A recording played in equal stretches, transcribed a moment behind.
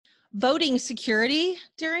Voting security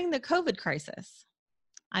during the COVID crisis.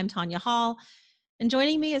 I'm Tanya Hall, and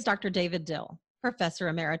joining me is Dr. David Dill, Professor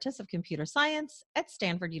Emeritus of Computer Science at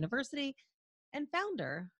Stanford University and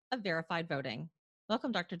founder of Verified Voting.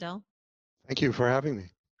 Welcome, Dr. Dill. Thank you for having me.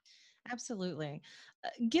 Absolutely.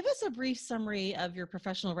 Give us a brief summary of your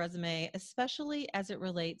professional resume, especially as it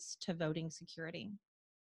relates to voting security.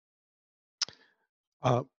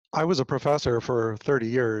 I was a professor for 30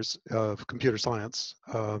 years of computer science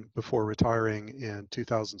before retiring in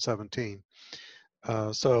 2017.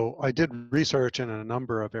 So I did research in a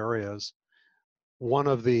number of areas. One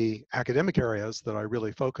of the academic areas that I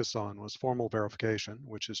really focused on was formal verification,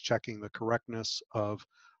 which is checking the correctness of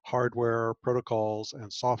hardware, protocols,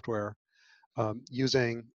 and software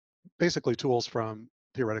using basically tools from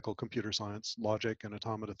theoretical computer science, logic, and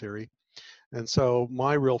automata theory. And so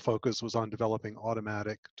my real focus was on developing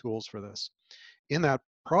automatic tools for this. In that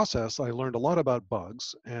process, I learned a lot about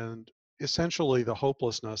bugs and essentially the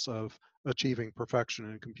hopelessness of achieving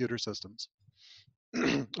perfection in computer systems.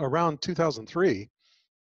 Around 2003,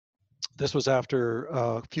 this was after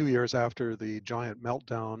a few years after the giant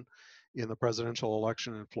meltdown in the presidential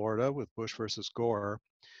election in Florida with Bush versus Gore.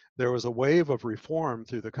 There was a wave of reform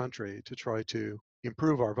through the country to try to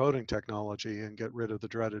improve our voting technology and get rid of the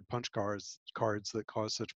dreaded punch cards that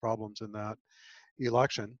caused such problems in that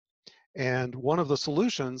election. And one of the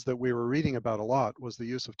solutions that we were reading about a lot was the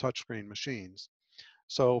use of touchscreen machines.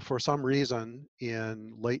 So for some reason,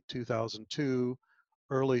 in late 2002,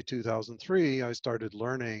 early 2003, I started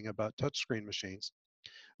learning about touchscreen machines.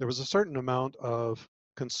 There was a certain amount of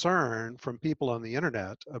concern from people on the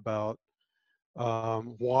internet about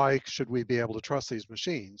why should we be able to trust these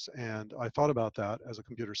machines? And I thought about that as a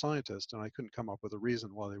computer scientist, and I couldn't come up with a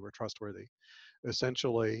reason why they were trustworthy.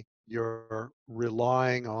 Essentially, you're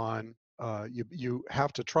relying on, you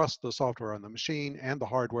have to trust the software on the machine and the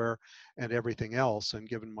hardware and everything else. And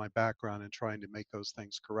given my background in trying to make those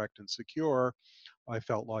things correct and secure, I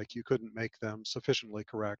felt like you couldn't make them sufficiently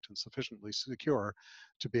correct and sufficiently secure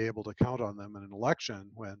to be able to count on them in an election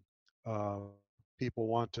when people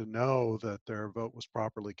want to know that their vote was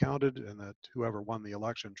properly counted and that whoever won the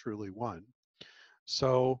election truly won.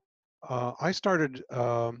 So I started,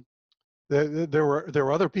 there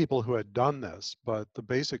were other people who had done this, but the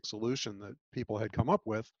basic solution that people had come up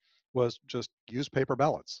with was just use paper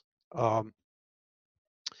ballots. That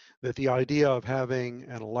the idea of having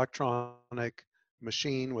an electronic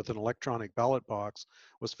machine with an electronic ballot box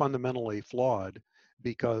was fundamentally flawed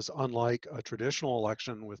because unlike a traditional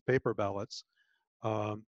election with paper ballots,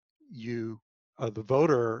 um, the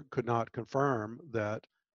voter could not confirm that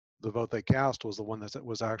the vote they cast was the one that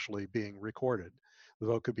was actually being recorded. The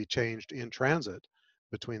vote could be changed in transit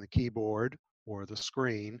between the keyboard or the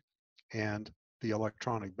screen and the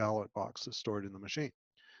electronic ballot box that's stored in the machine.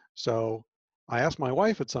 So I asked my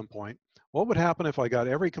wife at some point, what would happen if I got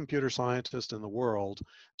every computer scientist in the world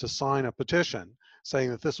to sign a petition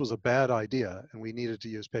saying that this was a bad idea and we needed to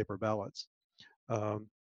use paper ballots?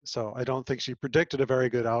 So I don't think she predicted a very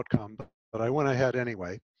good outcome, but I went ahead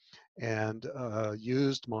anyway and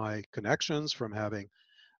used my connections from having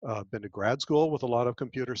been to grad school with a lot of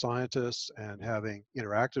computer scientists and having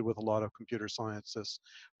interacted with a lot of computer scientists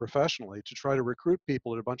professionally to try to recruit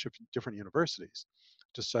people at a bunch of different universities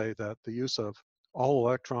to say that the use of all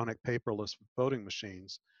electronic paperless voting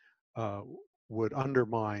machines would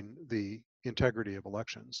undermine the integrity of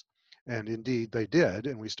elections. And indeed they did,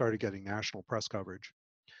 and we started getting national press coverage.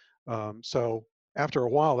 So after a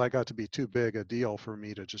while, that got to be too big a deal for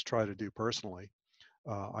me to just try to do personally.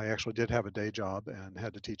 I actually did have a day job and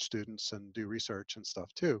had to teach students and do research and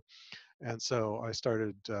stuff too. And so I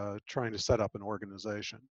started trying to set up an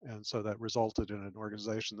organization. And so that resulted in an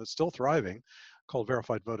organization that's still thriving called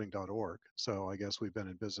verifiedvoting.org. So I guess we've been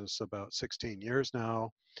in business about 16 years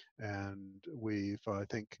now. And we've, I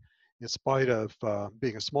think, in spite of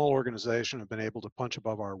being a small organization, have been able to punch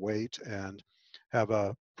above our weight and have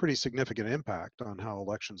a pretty significant impact on how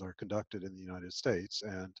elections are conducted in the United States.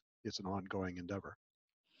 And it's an ongoing endeavor.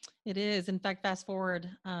 It is. In fact, fast forward,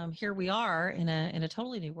 here we are in a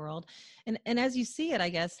totally new world. And as you see it, I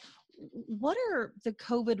guess, what are the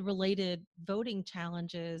COVID-related voting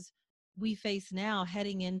challenges we face now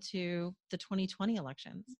heading into the 2020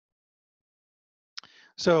 elections?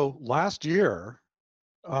 So last year,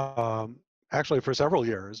 actually for several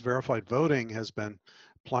years, Verified Voting has been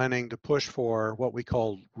planning to push for what we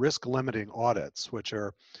call risk limiting audits, which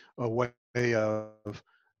are a way of,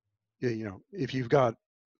 if you've got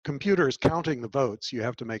computers counting the votes, you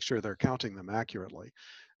have to make sure they're counting them accurately.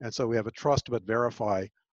 And so we have a trust but verify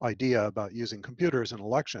idea about using computers in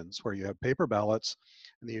elections, where you have paper ballots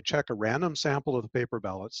and then you check a random sample of the paper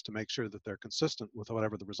ballots to make sure that they're consistent with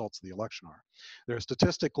whatever the results of the election are. There are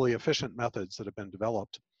statistically efficient methods that have been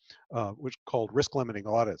developed, which are called risk limiting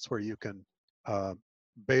audits, where you can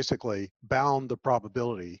basically bound the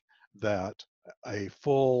probability that a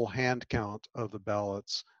full hand count of the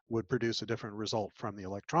ballots would produce a different result from the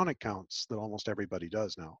electronic counts that almost everybody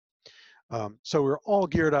does now. So we're all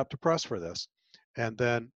geared up to press for this. And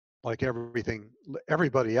then, like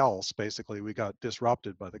everybody else, basically, we got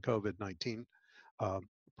disrupted by the COVID-19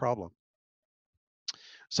 problem.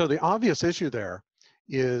 So the obvious issue there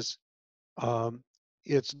is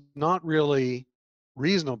it's not really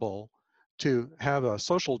reasonable to have a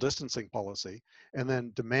social distancing policy and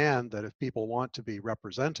then demand that if people want to be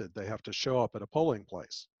represented, they have to show up at a polling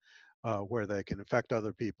place where they can infect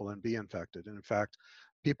other people and be infected. And in fact,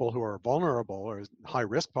 people who are vulnerable or high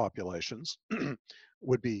risk populations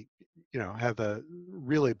would be, have the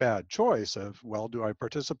really bad choice of, well, do I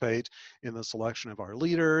participate in the selection of our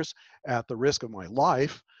leaders at the risk of my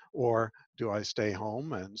life, or do I stay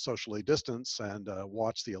home and socially distance and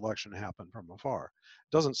watch the election happen from afar?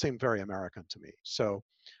 Doesn't seem very American to me. So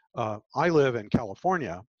I live in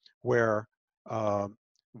California, where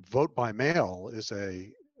vote by mail is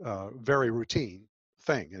a very routine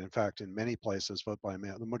thing. And in fact, in many places, vote by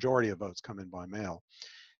mail, the majority of votes come in by mail.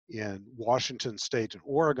 In Washington State and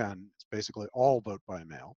Oregon, it's basically all vote by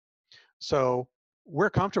mail. So we're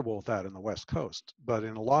comfortable with that in the West Coast. But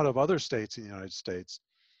in a lot of other states in the United States,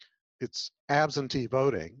 it's absentee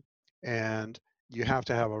voting, and you have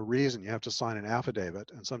to have a reason. You have to sign an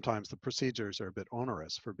affidavit, and sometimes the procedures are a bit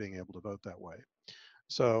onerous for being able to vote that way.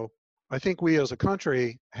 So I think we as a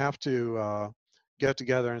country have to get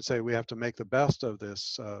together and say we have to make the best of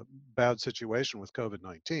this bad situation with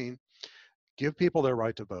COVID-19, give people their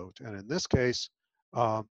right to vote. And in this case,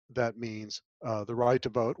 that means the right to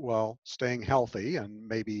vote while staying healthy and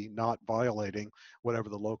maybe not violating whatever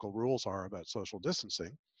the local rules are about social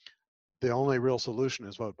distancing. The only real solution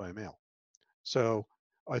is vote by mail. So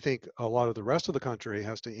I think a lot of the rest of the country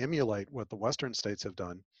has to emulate what the Western states have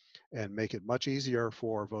done and make it much easier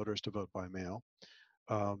for voters to vote by mail.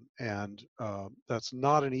 That's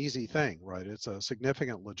not an easy thing, right? It's a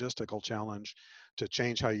significant logistical challenge to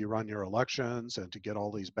change how you run your elections and to get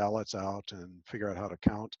all these ballots out and figure out how to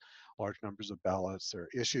count large numbers of ballots. There are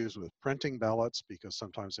issues with printing ballots because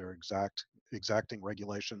sometimes there are exacting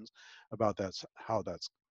regulations about how that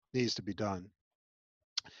needs to be done.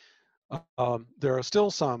 There are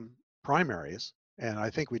still some primaries, and I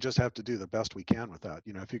think we just have to do the best we can with that.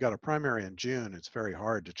 If you got a primary in June, it's very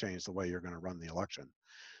hard to change the way you're going to run the election.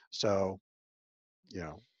 So,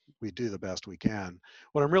 we do the best we can.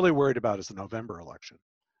 What I'm really worried about is the November election.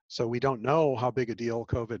 So we don't know how big a deal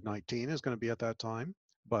COVID-19 is going to be at that time,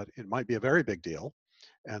 but it might be a very big deal.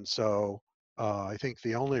 And so I think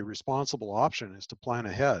the only responsible option is to plan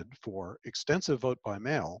ahead for extensive vote by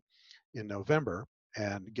mail in November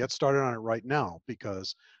and get started on it right now,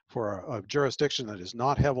 because for a jurisdiction that is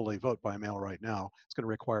not heavily vote by mail right now, it's going to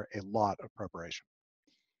require a lot of preparation.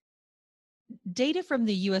 Data from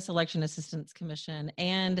the U.S. Election Assistance Commission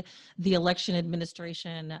and the Election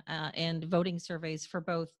Administration and voting surveys for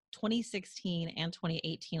both 2016 and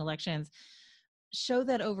 2018 elections show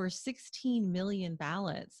that over 16 million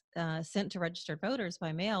ballots sent to registered voters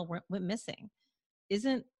by mail went missing.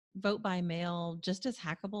 Isn't vote by mail just as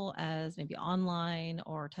hackable as maybe online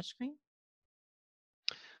or touchscreen?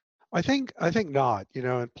 I think not.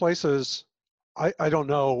 In places, I don't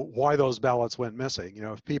know why those ballots went missing.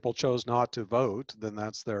 If people chose not to vote, then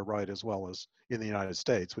that's their right as well. As in the United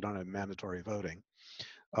States, we don't have mandatory voting.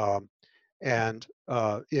 I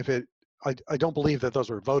don't believe that those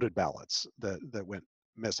were voted ballots that went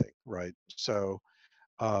missing, right? So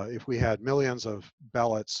if we had millions of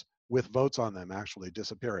ballots with votes on them actually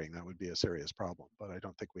disappearing, that would be a serious problem, but I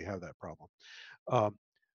don't think we have that problem.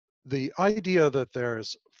 The idea that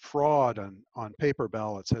there's fraud on paper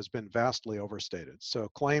ballots has been vastly overstated. So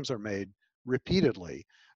claims are made repeatedly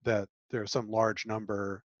that there's some large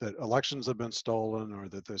number, that elections have been stolen, or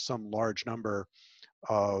that there's some large number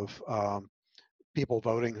of people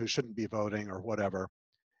voting who shouldn't be voting or whatever.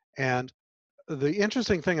 And the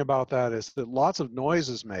interesting thing about that is that lots of noise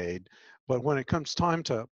is made, but when it comes time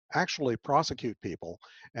to actually prosecute people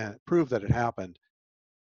and prove that it happened,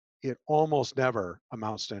 it almost never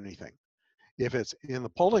amounts to anything. If it's in the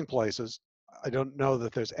polling places, I don't know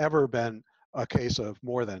that there's ever been a case of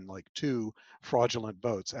more than like 2 fraudulent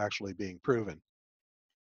votes actually being proven.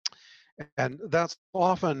 And that's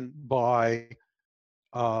often by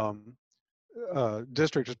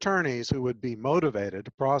district attorneys who would be motivated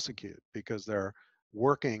to prosecute because they're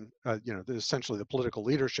working, essentially the political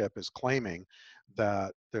leadership is claiming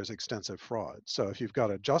that there's extensive fraud. So if you've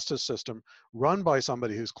got a justice system run by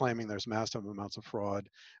somebody who's claiming there's massive amounts of fraud,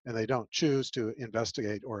 and they don't choose to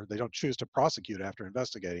investigate, or they don't choose to prosecute after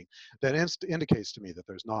investigating, that indicates to me that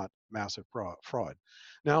there's not massive fraud.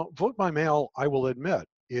 Now, vote by mail, I will admit,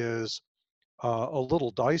 is a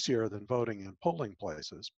little dicier than voting in polling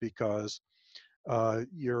places, because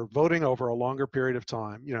you're voting over a longer period of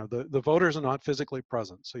time. The voters are not physically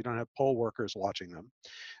present, so you don't have poll workers watching them.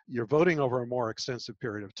 You're voting over a more extensive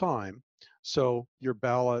period of time, so your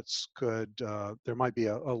ballots could, there might be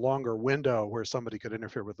a longer window where somebody could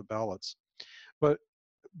interfere with the ballots. But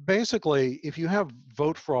basically, if you have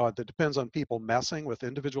vote fraud that depends on people messing with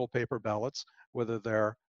individual paper ballots, whether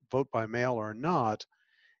they're vote by mail or not,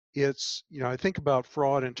 it's, I think about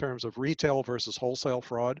fraud in terms of retail versus wholesale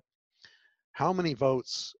fraud. How many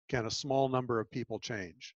votes can a small number of people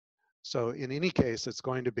change? So in any case, it's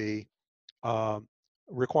going to be um,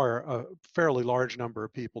 require a fairly large number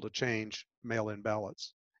of people to change mail-in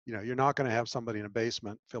ballots. You're not going to have somebody in a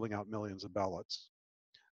basement filling out millions of ballots.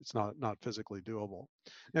 It's not physically doable.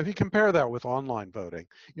 Now, if you compare that with online voting,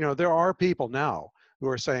 there are people now who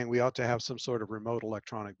are saying we ought to have some sort of remote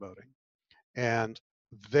electronic voting. And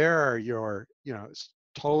there it's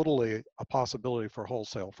totally a possibility for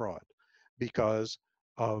wholesale fraud because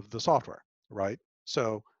of the software, right?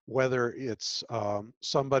 So whether it's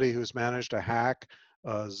somebody who's managed to hack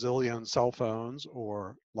a zillion cell phones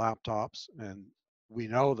or laptops, and we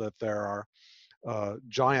know that there are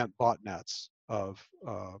giant botnets of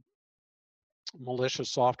malicious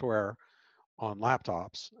software on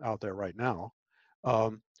laptops out there right now,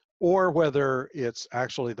 um, or whether it's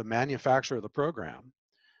actually the manufacturer of the program,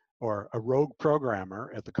 or a rogue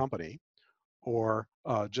programmer at the company, or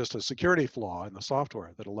just a security flaw in the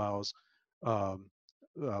software that allows um,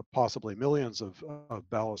 possibly millions of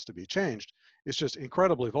ballots to be changed. It's just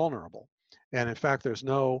incredibly vulnerable. And in fact, there's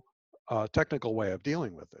no technical way of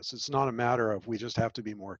dealing with this. It's not a matter of we just have to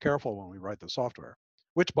be more careful when we write the software,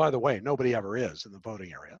 which, by the way, nobody ever is in the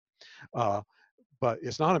voting area. Uh, but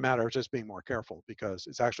it's not a matter of just being more careful, because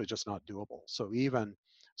it's actually just not doable. So even,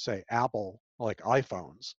 say, Apple, like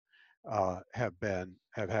iPhones,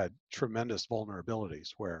 have had tremendous vulnerabilities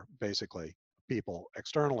where basically people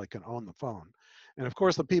externally can own the phone, and of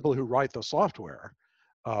course the people who write the software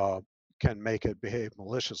uh, can make it behave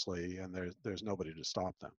maliciously, and there's nobody to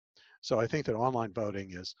stop them. So I think that online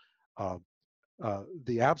voting is uh,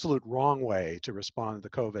 the absolute wrong way to respond to the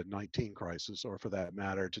COVID-19 crisis, or for that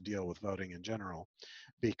matter, to deal with voting in general,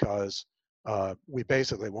 because we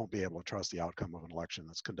basically won't be able to trust the outcome of an election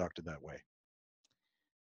that's conducted that way.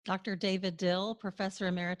 Dr. David Dill, Professor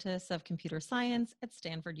Emeritus of Computer Science at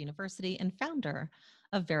Stanford University and founder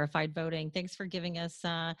of Verified Voting. Thanks for giving us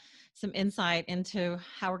some insight into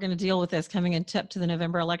how we're going to deal with this coming up to the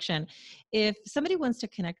November election. If somebody wants to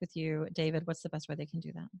connect with you, David, what's the best way they can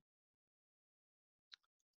do that?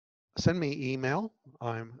 Send me email.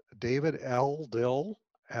 I'm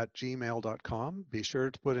davidldill@gmail.com. Be sure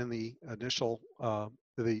to put in the initial,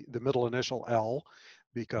 the middle initial L,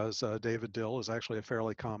 because David Dill is actually a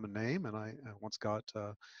fairly common name, and I once got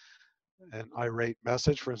an irate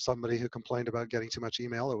message from somebody who complained about getting too much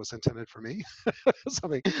email that was intended for me,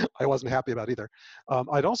 something I wasn't happy about either.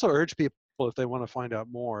 I'd also urge people, if they want to find out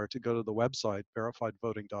more, to go to the website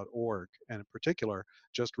verifiedvoting.org, and in particular,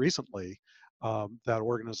 just recently, that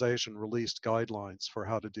organization released guidelines for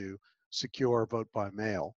how to do secure vote by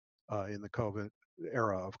mail in the COVID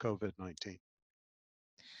era of COVID-19.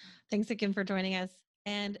 Thanks again for joining us.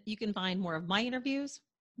 And you can find more of my interviews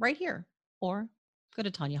right here, or go to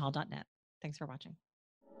tanyahall.net. Thanks for watching.